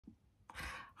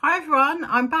Hi everyone,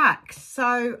 I'm back.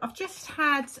 So I've just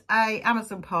had a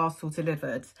Amazon parcel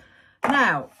delivered.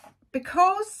 Now,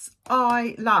 because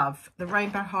I love the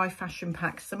Rainbow High fashion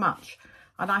pack so much,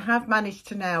 and I have managed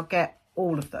to now get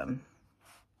all of them,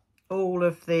 all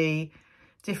of the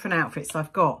different outfits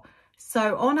I've got.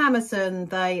 So on Amazon,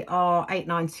 they are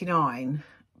 $8.99,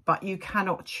 but you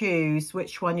cannot choose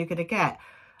which one you're going to get.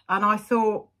 And I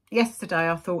thought,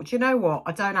 yesterday, do you know what?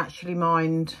 I don't actually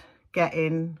mind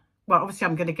getting... Well, obviously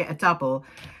I'm going to get a double,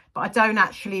 but I don't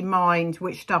actually mind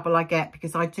which double I get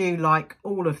because I do like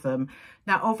all of them.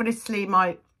 Now, obviously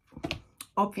my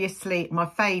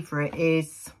favourite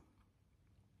is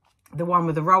the one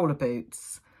with the roller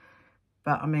boots.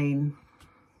 But I mean,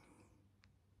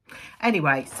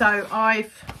 anyway, so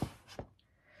I've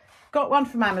got one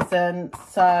from Amazon.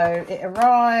 So it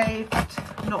arrived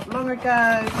not long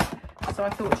ago. So I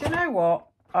thought, you know what?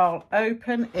 I'll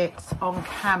open it on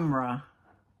camera.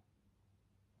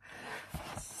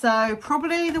 So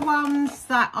probably the ones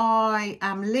that I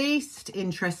am least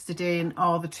interested in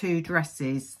are the two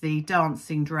dresses, the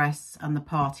dancing dress and the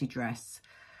party dress.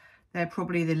 They're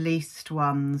probably the least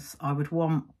ones I would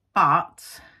want,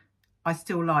 but I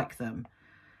still like them.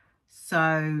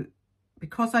 So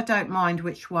because I don't mind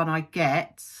which one I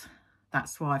get,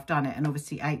 that's why I've done it. And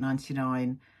obviously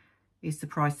 $8.99 is the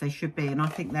price they should be. And I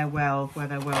think they're well worth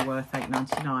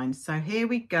 $8.99. So here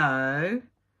we go.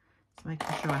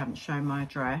 Making sure I haven't shown my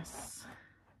address.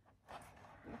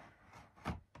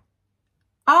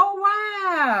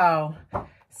 Oh, wow.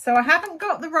 So I haven't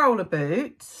got the roller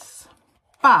boots,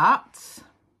 but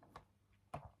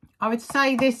I would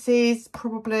say this is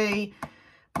probably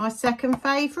my second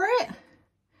favourite.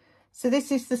 So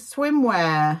this is the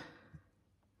swimwear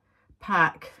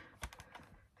pack.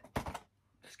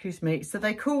 Excuse me. So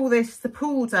they call this the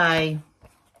pool day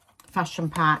fashion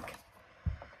pack.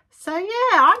 So yeah,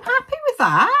 I'm happy with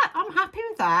that. I'm happy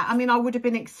with that. I mean, I would have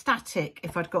been ecstatic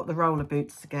if I'd got the roller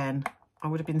boots again. I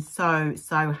would have been so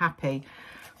happy.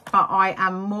 But I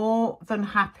am more than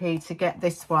happy to get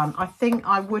this one. I think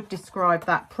I would describe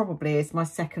that probably as my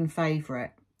second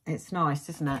favourite. It's nice,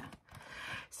 isn't it?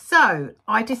 So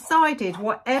I decided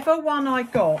whatever one I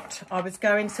got, I was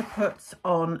going to put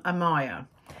on Amaya.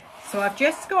 So I've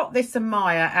just got this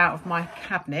Amaya out of my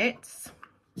cabinets.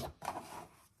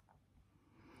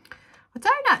 I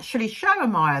don't actually show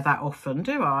Amaya that often,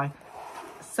 do I?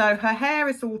 So her hair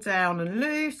is all down and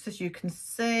loose, as you can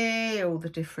see, all the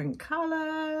different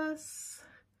colours.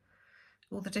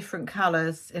 All the different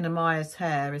colours in Amaya's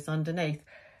hair is underneath.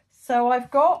 So I've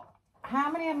got,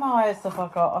 how many Amayas have I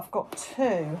got? I've got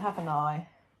two, haven't I?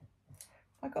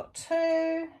 I got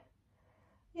two.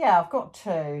 Yeah, I've got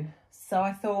two. So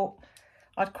I thought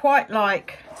I'd quite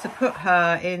like to put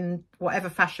her in whatever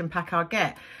fashion pack I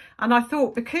get. And I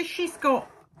thought because she's got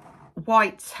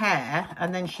white hair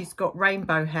and then she's got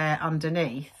rainbow hair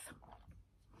underneath,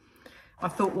 I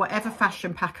thought whatever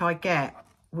fashion pack I get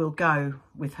will go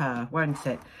with her, won't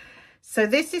it? So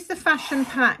this is the fashion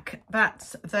pack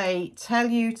that they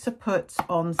tell you to put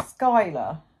on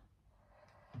Skylar.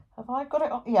 Have I got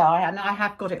it on? Yeah, I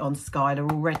have got it on Skylar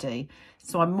already.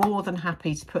 So I'm more than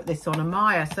happy to put this on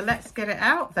Amaya. So let's get it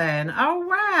out then. Oh,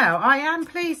 wow. I am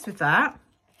pleased with that.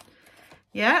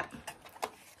 Yeah.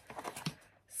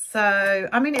 So,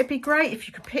 I mean, it'd be great if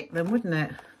you could pick them, wouldn't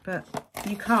it? But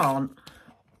you can't.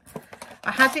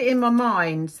 I had it in my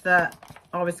mind that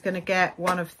I was going to get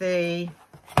one of the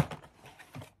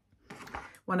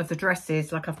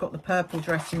dresses. Like I've got the purple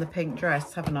dress and the pink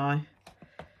dress, haven't I?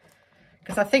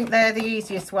 Because I think they're the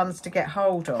easiest ones to get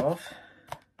hold of.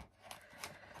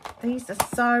 These are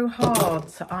so hard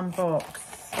to unbox.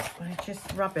 They're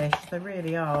just rubbish. They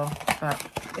really are. But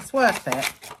it's worth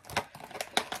it.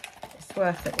 It's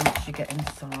worth it once you get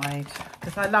inside.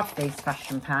 Because I love these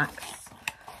fashion packs.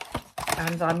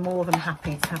 And I'm more than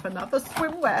happy to have another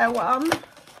swimwear one.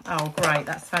 Oh, great.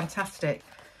 That's fantastic.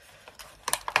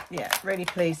 Yeah, really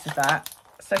pleased with that.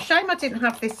 So shame I didn't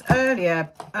have this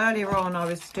earlier. Earlier on, I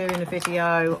was doing a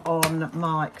video on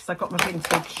my... Because I got my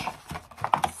vintage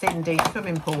Cindy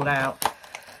swimming pool out.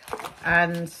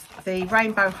 And the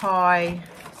Rainbow High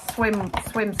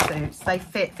swimsuits, they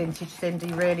fit Vintage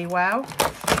Cindy really well.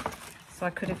 So I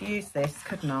could have used this,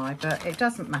 couldn't I? But it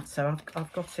doesn't matter.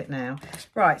 I've got it now.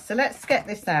 Right, so let's get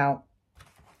this out.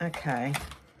 Okay.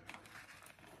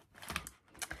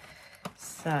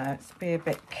 So let's be a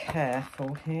bit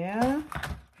careful here.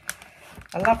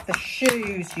 I love the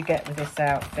shoes you get with this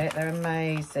outfit. They're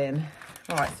amazing.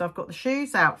 Right, so I've got the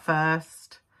shoes out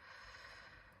first.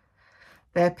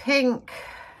 They're pink.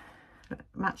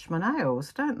 Match my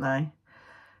nails, don't they?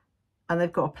 And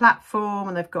they've got a platform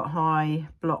and they've got high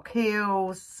block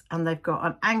heels and they've got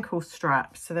an ankle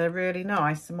strap. So they're really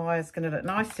nice. And Maya's going to look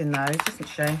nice in those, isn't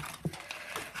she?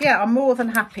 Yeah, I'm more than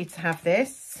happy to have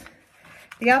this.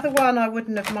 The other one I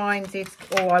wouldn't have minded,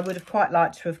 or I would have quite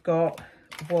liked to have got,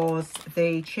 was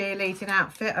the cheerleading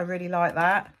outfit. I really like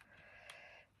that.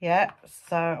 Yeah,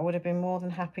 so I would have been more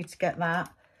than happy to get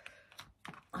that.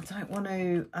 I don't want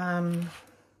to...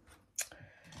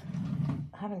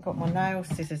 I haven't got my nail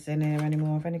scissors in here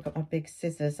anymore. I've only got my big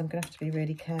scissors. I'm going to have to be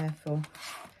really careful.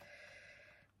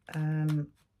 I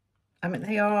mean,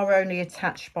 they are only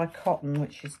attached by cotton,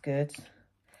 which is good,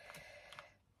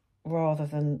 rather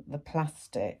than the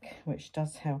plastic, which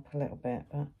does help a little bit.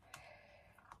 But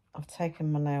I've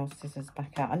taken my nail scissors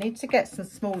back out. I need to get some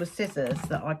smaller scissors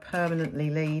that I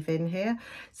permanently leave in here.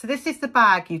 So this is the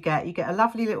bag you get. You get a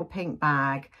lovely little pink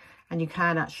bag, and you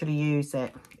can actually use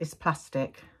it. It's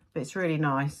plastic, but it's really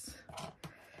nice.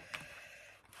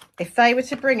 If they were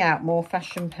to bring out more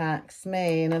fashion packs,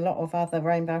 me and a lot of other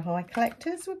Rainbow High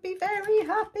collectors would be very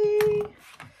happy.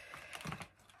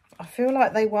 I feel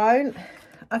like they won't.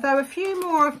 Although a few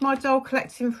more of my doll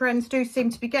collecting friends do seem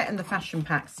to be getting the fashion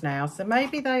packs now. So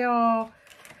maybe they are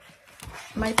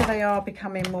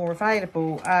becoming more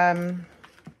available.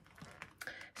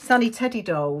 Sunny Teddy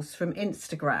Dolls from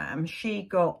Instagram, she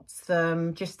got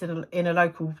them just in a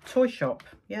local toy shop.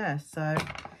 Yeah, so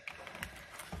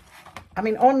I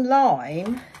mean,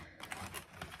 online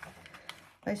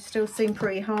they still seem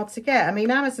pretty hard to get. I mean,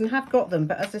 Amazon have got them,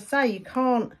 but as I say,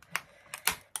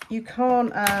 you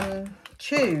can't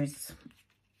choose.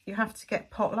 You have to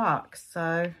get potluck.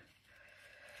 So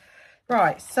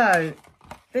right, so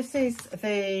this is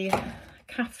the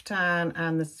caftan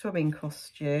and the swimming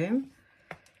costume.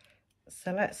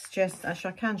 So let's just,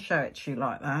 actually I can show it to you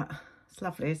like that. It's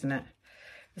lovely, isn't it?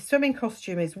 The swimming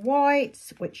costume is white,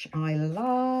 which I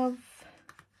love.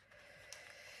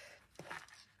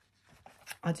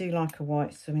 I do like a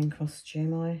white swimming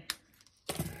costume.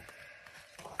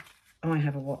 I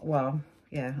have a, well,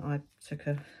 yeah, I took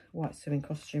a white swimming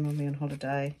costume on me on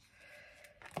holiday.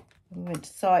 We went to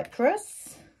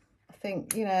Cyprus. I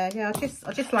think, you know, yeah,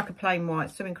 I just like a plain white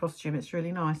swimming costume. It's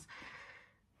really nice.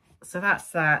 So that's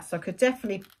that. So I could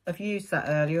definitely have used that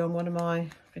earlier on one of my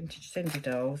vintage Cindy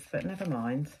dolls, but never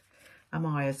mind.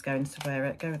 Amaya's going to wear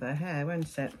it. Go with her hair,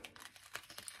 won't it?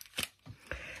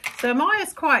 So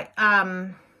Amaya's quite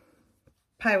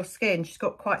pale skin. She's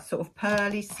got quite sort of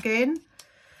pearly skin.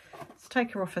 Let's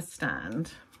take her off her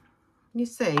stand. You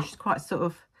see, she's quite sort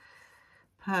of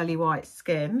pearly white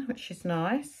skin, which is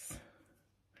nice.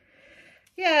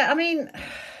 Yeah, I mean,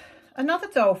 another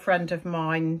doll friend of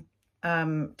mine,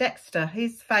 Dexter,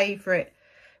 his favourite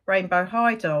Rainbow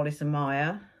High doll is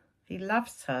Amaya. He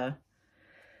loves her.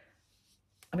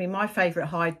 I mean, my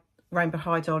favourite Rainbow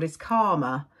High doll is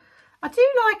Karma. I do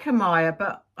like Amaya,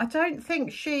 but I don't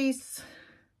think she's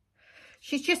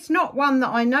just not one that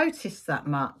I notice that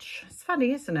much. It's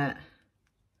funny, isn't it?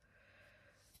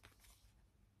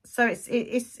 So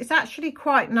it's actually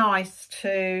quite nice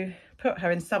to put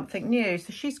her in something new.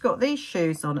 So she's got these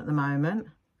shoes on at the moment,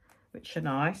 which are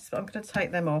nice, but I'm going to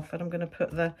take them off and I'm going to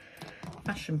put the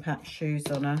fashion pack shoes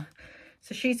on her.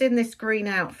 So she's in this green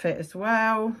outfit as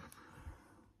well,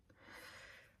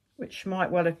 which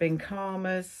might well have been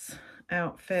Karma's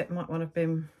outfit, might well have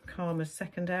been Karma's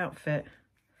second outfit.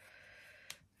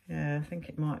 Yeah, I think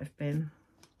it might have been,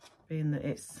 being that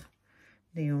it's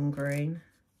neon green.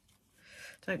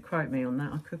 Don't quote me on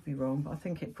that, I could be wrong, but I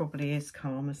think it probably is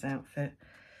Karma's outfit.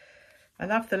 I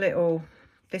love the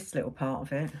this little part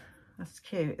of it. That's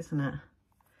cute, isn't it?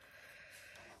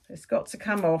 It's got to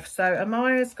come off. So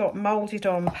Amaya's got moulded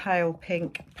on pale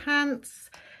pink pants.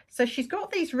 So she's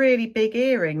got these really big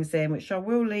earrings in, which I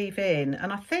will leave in.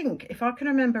 And I think, if I can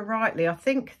remember rightly, I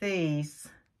think these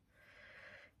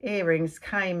earrings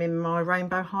came in my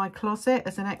Rainbow High closet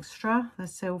as an extra. The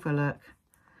silver look.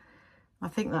 I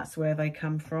think that's where they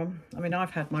come from. I mean, I've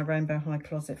had my Rainbow High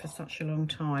closet for such a long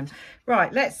time.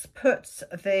 Right, let's put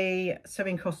the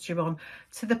swimming costume on,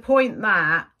 to the point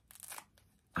that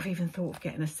I've even thought of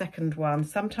getting a second one.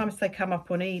 Sometimes they come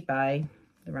up on eBay,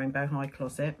 the Rainbow High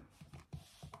closet.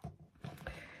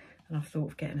 And I've thought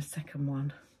of getting a second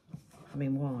one. I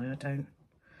mean, why? I don't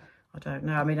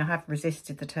know. I mean, I have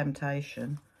resisted the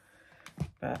temptation.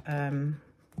 But I mean,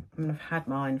 I've had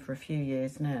mine for a few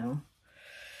years now.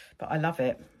 But I love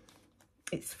it.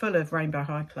 It's full of Rainbow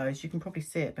High clothes. You can probably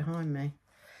see it behind me.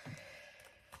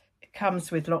 It comes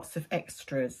with lots of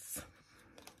extras.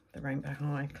 The Rainbow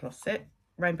High closet.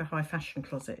 Rainbow High fashion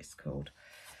closet it's called.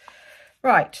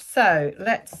 Right, so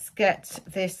let's get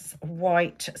this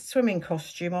white swimming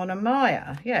costume on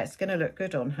Amaya. Yeah, it's going to look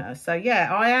good on her. So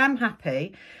yeah, I am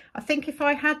happy. I think if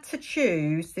I had to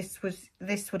choose, this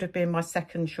would have been my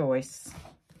second choice.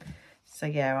 So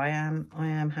yeah, I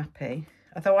am happy.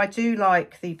 Although I do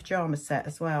like the pyjama set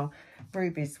as well.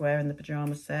 Ruby's wearing the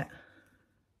pyjama set.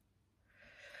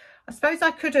 I suppose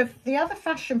I could have, the other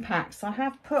fashion packs I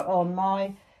have put on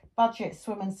my budget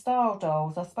swim and style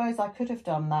dolls. I suppose I could have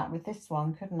done that with this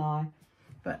one, couldn't I?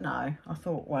 But no, I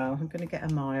thought, well, I'm going to get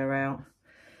Amaya out.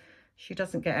 She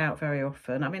doesn't get out very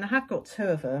often. I mean, I have got 2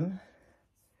 of them,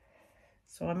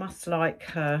 so I must like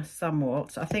her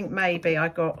somewhat. I think maybe I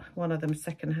got one of them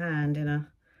second hand in a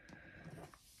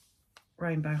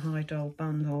Rainbow High doll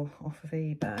bundle off of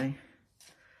eBay.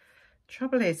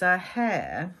 Trouble is, her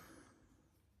hair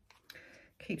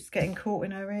keeps getting caught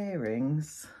in her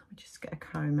earrings. Let me just get a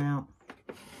comb out.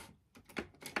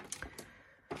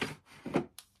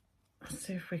 Let's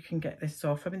see if we can get this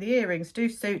off. I mean, the earrings do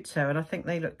suit her, and I think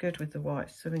they look good with the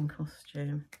white swimming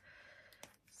costume.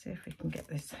 See if we can get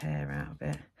this hair out of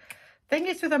it. Thing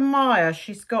is with Amaya,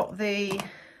 she's got the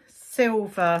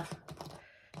silver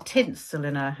tinsel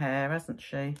in her hair, hasn't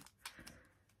she?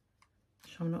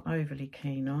 Which I'm not overly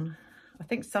keen on. I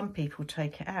think some people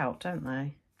take it out, don't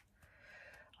they?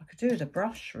 I could do with a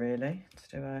brush, really,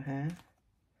 to do her hair.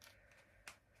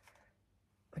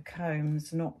 The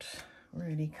comb's not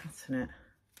really cutting it.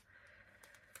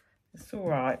 It's all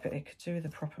right, but it could do with a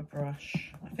proper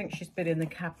brush. I think she's been in the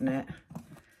cabinet,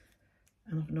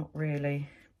 and I've not really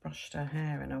brushed her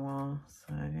hair in a while.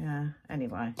 So, yeah,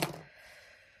 anyway.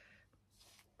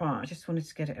 Right, I just wanted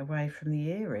to get it away from the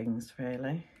earrings,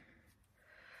 really.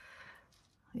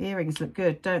 The earrings look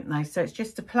good, don't they? So it's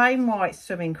just a plain white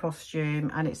swimming costume,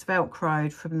 and it's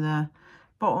velcroed from the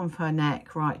bottom of her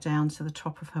neck right down to the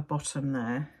top of her bottom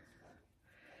there.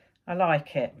 I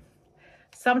like it.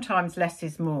 Sometimes less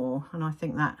is more, and I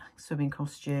think that swimming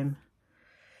costume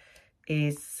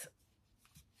is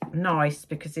nice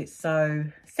because it's so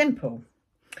simple.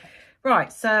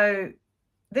 Right, so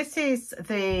this is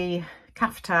the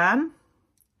caftan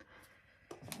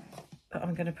that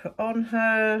I'm going to put on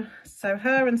her. So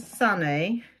her and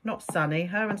Sunny, not Sunny,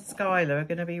 her and Skylar are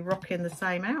going to be rocking the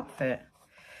same outfit.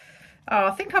 Oh,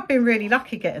 I think I've been really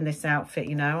lucky getting this outfit,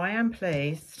 you know. I am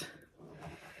pleased.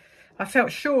 I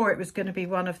felt sure it was going to be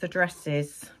one of the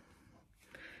dresses,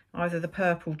 either the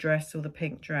purple dress or the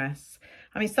pink dress.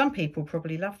 I mean, some people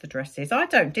probably love the dresses. I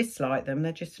don't dislike them.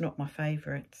 They're just not my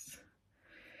favourites.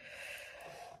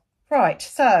 Right,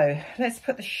 so let's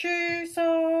put the shoes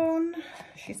on.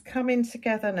 She's coming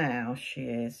together now. She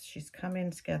is. She's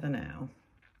coming together now.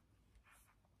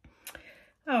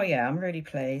 Oh, yeah, I'm really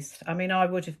pleased. I mean, I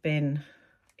would have been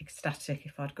ecstatic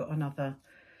if I'd got another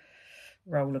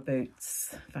roller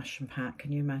boots fashion pack.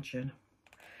 Can you imagine?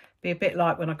 Be a bit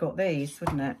like when I got these,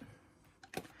 wouldn't it?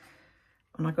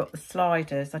 When I got the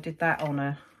sliders, I did that on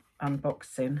a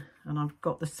unboxing, and I've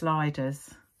got the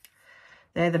sliders.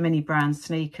 They're the Mini Brand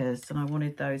sneakers, and I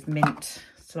wanted those mint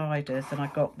sliders, and I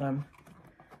got them.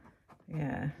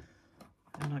 Yeah.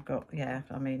 And I got, yeah,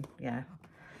 I mean, yeah.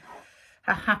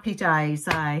 Happy days,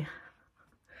 eh?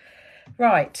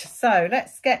 Right, so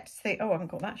let's get the, oh, I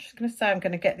haven't got that. She's going to say I'm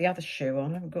going to get the other shoe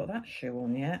on. I haven't got that shoe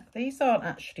on yet. These aren't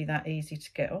actually that easy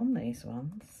to get on, these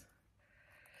ones.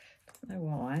 Don't know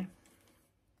why.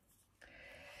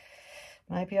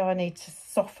 Maybe I need to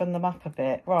soften them up a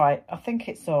bit. Right, I think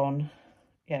it's on.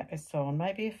 Yeah, it's on.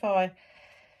 Maybe if I,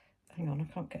 hang on,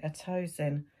 I can't get her toes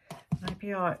in.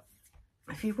 Maybe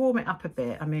if you warm it up a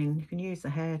bit, I mean, you can use a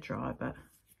hairdryer, but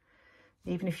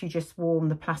even if you just warm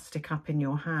the plastic up in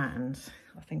your hand,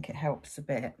 I think it helps a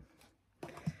bit.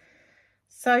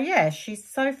 So yeah, she's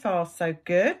so far so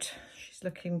good. She's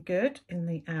looking good in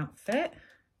the outfit.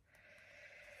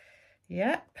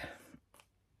 Yep.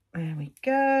 There we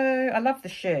go. I love the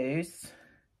shoes.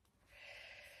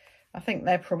 I think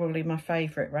they're probably my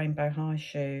favourite Rainbow High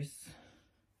shoes.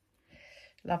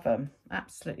 Love them.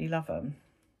 Absolutely love them.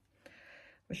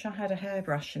 Wish I had a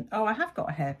hairbrush. Oh, I have got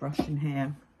a hairbrush in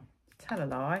here. Tell a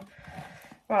lie.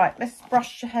 Right, let's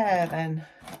brush your hair then,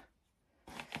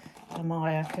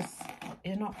 Amaya, because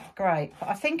you're not great. But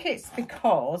I think it's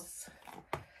because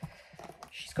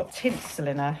she's got tinsel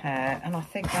in her hair, and I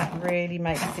think that really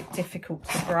makes it difficult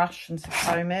to brush and to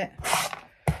comb it.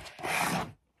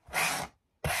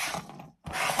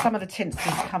 Some of the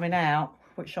tinsel's coming out,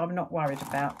 which I'm not worried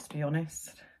about, to be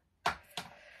honest.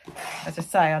 As I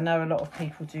say, I know a lot of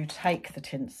people do take the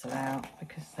tinsel out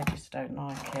because they just don't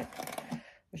like it,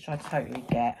 which I totally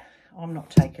get. I'm not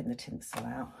taking the tinsel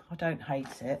out. I don't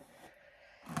hate it.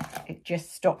 it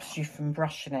just stops you from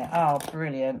brushing it. Oh,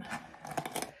 brilliant.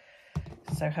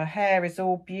 So her hair is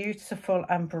all beautiful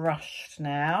and brushed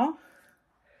now.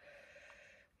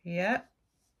 Yeah,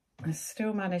 I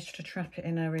still managed to trap it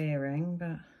in her earring,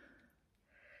 but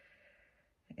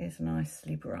it is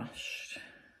nicely brushed.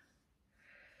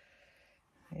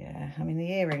 Yeah, I mean,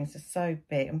 the earrings are so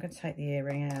big. I'm going to take the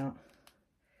earring out.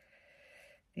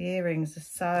 The earrings are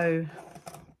so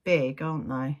big, aren't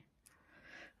they?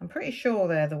 I'm pretty sure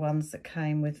they're the ones that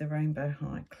came with the Rainbow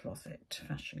High closet,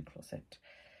 fashion closet.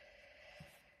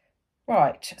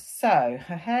 Right, so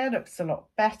her hair looks a lot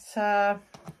better.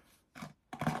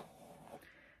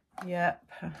 Yep,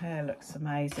 her hair looks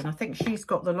amazing. I think she's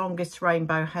got the longest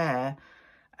rainbow hair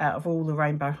out of all the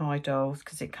Rainbow High dolls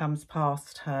because it comes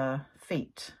past her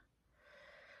feet.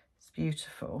 It's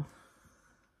beautiful.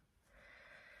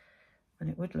 And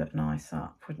it would look nice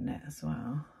up, wouldn't it, as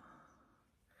well?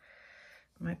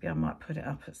 Maybe I might put it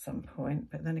up at some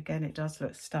point, but then again, it does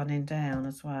look stunning down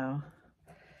as well.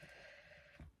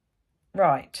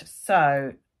 Right,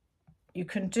 so you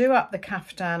can do up the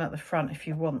caftan at the front if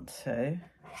you want to.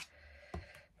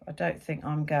 I don't think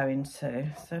I'm going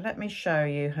to. So let me show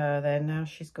you her then. Now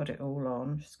she's got it all on.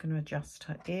 I'm just going to adjust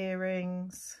her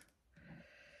earrings.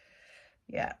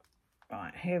 Yeah,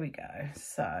 right, here we go.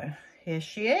 So here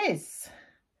she is.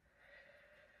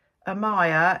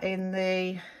 Amaya in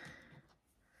the...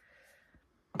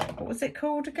 What was it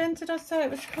called again? Did I say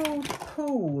it was called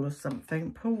Pool or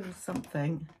something? Pool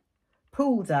something.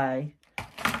 Pool Day.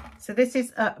 So this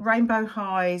is Rainbow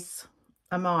High's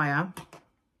Amaya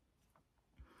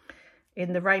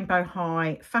in the Rainbow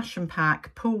High Fashion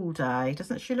Pack Pool Day.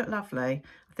 Doesn't she look lovely?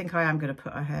 I think I am going to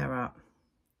put her hair up.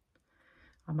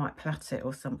 I might plait it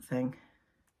or something.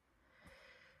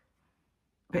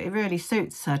 But it really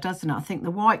suits her, doesn't it? I think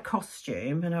the white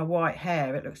costume and her white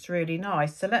hair, it looks really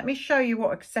nice. So let me show you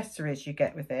what accessories you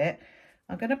get with it.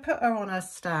 I'm going to put her on her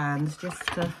stand just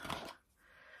to...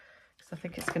 I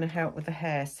think it's going to help with the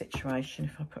hair situation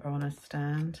if I put her on a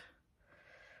stand.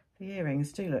 The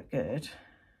earrings do look good.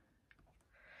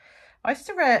 I used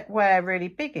to wear really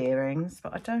big earrings,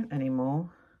 but I don't anymore.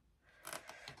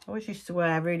 I always used to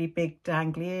wear really big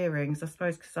dangly earrings. I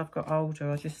suppose because I've got older,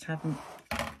 I just haven't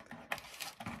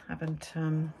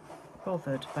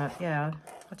bothered. But yeah,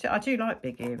 I do like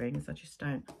big earrings. I just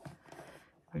don't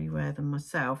really wear them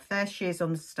myself. There she is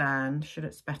on the stand. She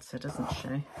looks better, doesn't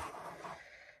she?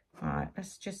 Right,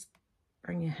 let's just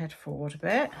bring your head forward a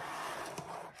bit.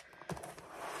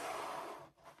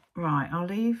 Right, I'll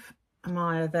leave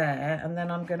Amaya there and then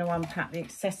I'm going to unpack the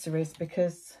accessories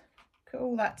because look at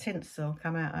all that tinsel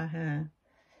come out her hair.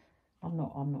 I'm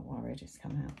not worried it's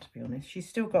come out, to be honest. She's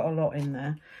still got a lot in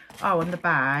there. Oh, and the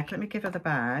bag. Let me give her the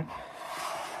bag.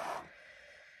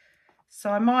 So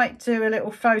I might do a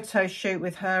little photo shoot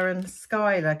with her and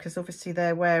Skylar because obviously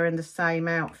they're wearing the same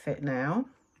outfit now,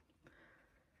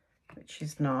 which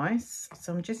is nice.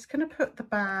 So I'm just going to put the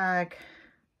bag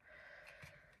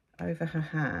over her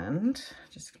hand.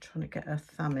 Just trying to get her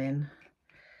thumb in.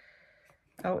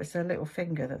 Oh, it's her little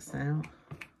finger that's out.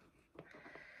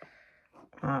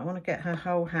 Right, I want to get her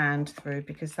whole hand through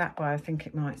because that way I think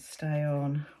it might stay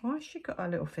on. Why has she got her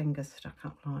little finger stuck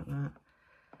up like that?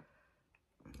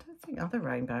 I don't think other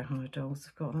Rainbow High dolls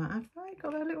have got that, have they?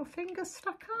 Got their little fingers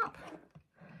stuck up?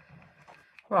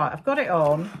 Right, I've got it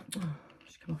on. Oh,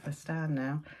 she's come off her stand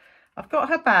now. I've got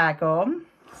her bag on,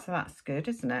 so that's good,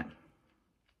 isn't it?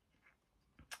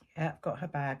 Yeah, I've got her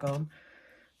bag on.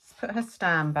 Let's put her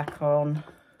stand back on.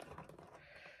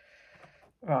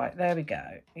 Right, there we go.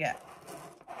 Yeah,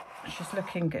 she's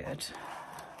looking good.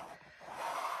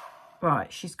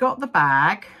 Right, she's got the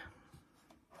bag.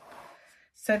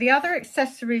 So the other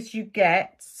accessories you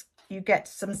get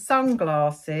some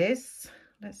sunglasses.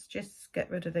 Let's just get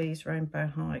rid of these Rainbow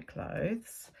High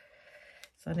clothes.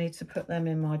 So I need to put them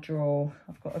in my drawer.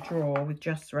 I've got a drawer with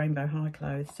just Rainbow High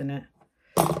clothes in it.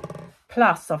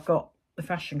 Plus I've got the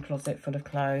fashion closet full of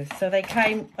clothes. So they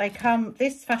come,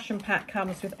 this fashion pack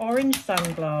comes with orange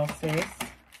sunglasses.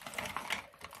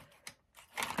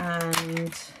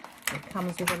 And it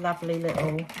comes with a lovely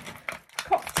little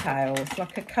cocktail. It's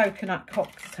like a coconut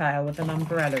cocktail with an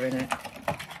umbrella in it.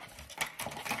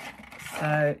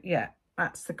 So yeah,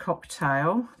 that's the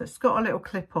cocktail. That's got a little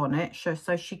clip on it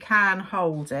so she can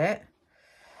hold it.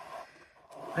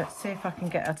 Let's see if I can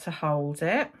get her to hold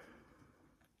it.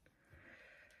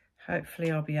 Hopefully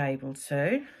I'll be able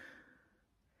to.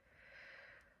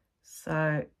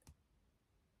 So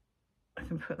I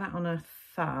can put that on her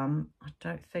thumb. I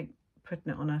don't think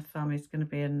putting it on her thumb is going to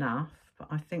be enough, but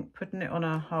I think putting it on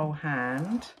her whole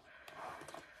hand,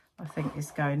 I think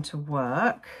is going to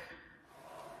work.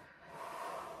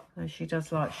 So she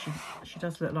does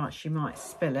look like she might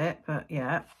spill it, but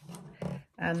yeah.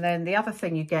 And then the other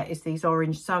thing you get is these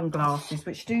orange sunglasses,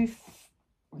 which do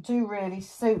really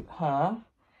suit her.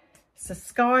 So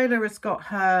Skylar has got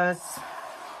hers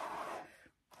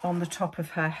on the top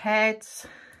of her head,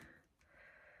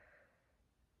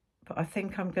 but I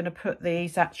think I'm going to put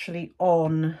these actually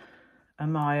on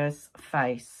Amaya's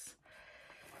face.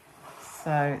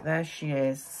 So there she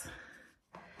is.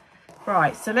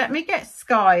 Right, so let me get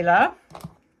Skylar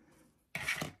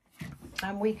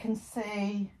and we can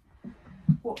see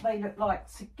what they look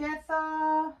like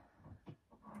together.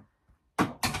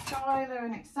 Skylar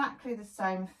in exactly the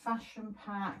same fashion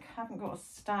pack. Haven't got a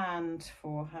stand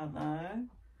for her though.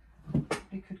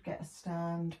 We could get a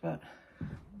stand, but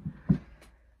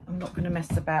I'm not going to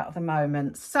mess about at the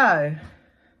moment. So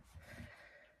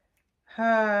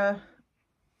her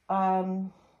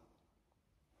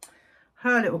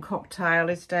little cocktail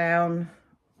is down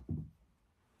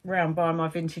round by my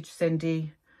vintage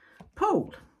Cindy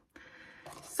pool.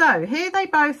 So here they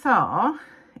both are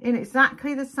in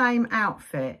exactly the same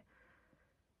outfit.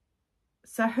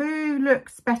 So who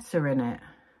looks better in it?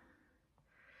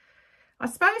 I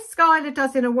suppose Skylar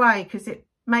does in a way because it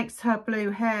makes her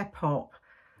blue hair pop.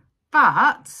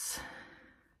 But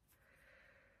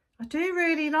I do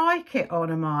really like it on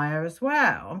Amaya as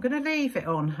well. I'm going to leave it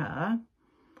on her.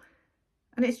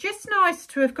 And it's just nice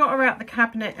to have got her out the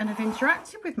cabinet and have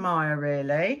interacted with Maya,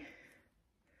 really.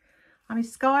 I mean,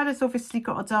 Skylar's obviously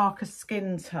got a darker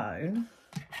skin tone.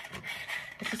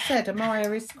 As I said,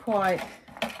 Amaya is quite...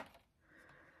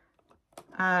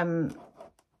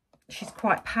 she's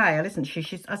quite pale, isn't she?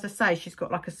 She's, as I say, she's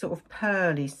got like a sort of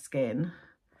pearly skin.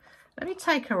 Let me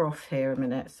take her off here a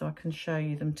minute so I can show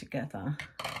you them together.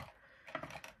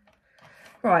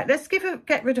 Right, let's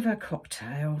get rid of her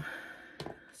cocktail.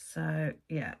 So,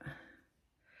 yeah.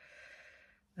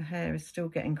 The hair is still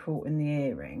getting caught in the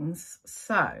earrings.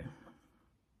 So,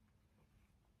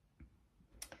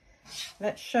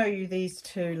 let's show you these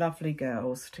two lovely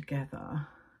girls together.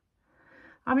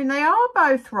 I mean, they are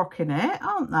both rocking it,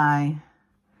 aren't they?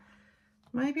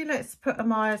 Maybe let's put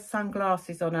Amaya's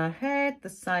sunglasses on her head, the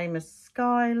same as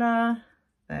Skylar.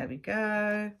 There we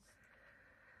go.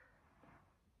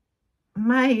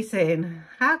 Amazing.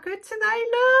 How good do they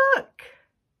look?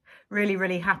 Really,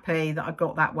 really happy that I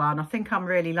got that one. I think I'm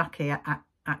really lucky,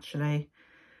 actually.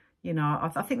 You know,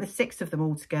 I think there's 6 of them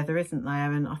all together, isn't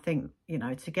there? And I think, you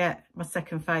know, to get my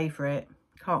second favourite,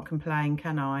 can't complain,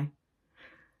 can I?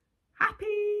 Happy.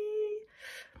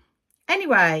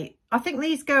 Anyway, I think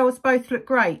these girls both look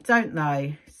great, don't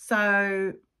they?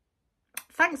 So,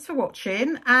 thanks for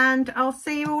watching, and I'll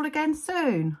see you all again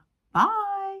soon. Bye.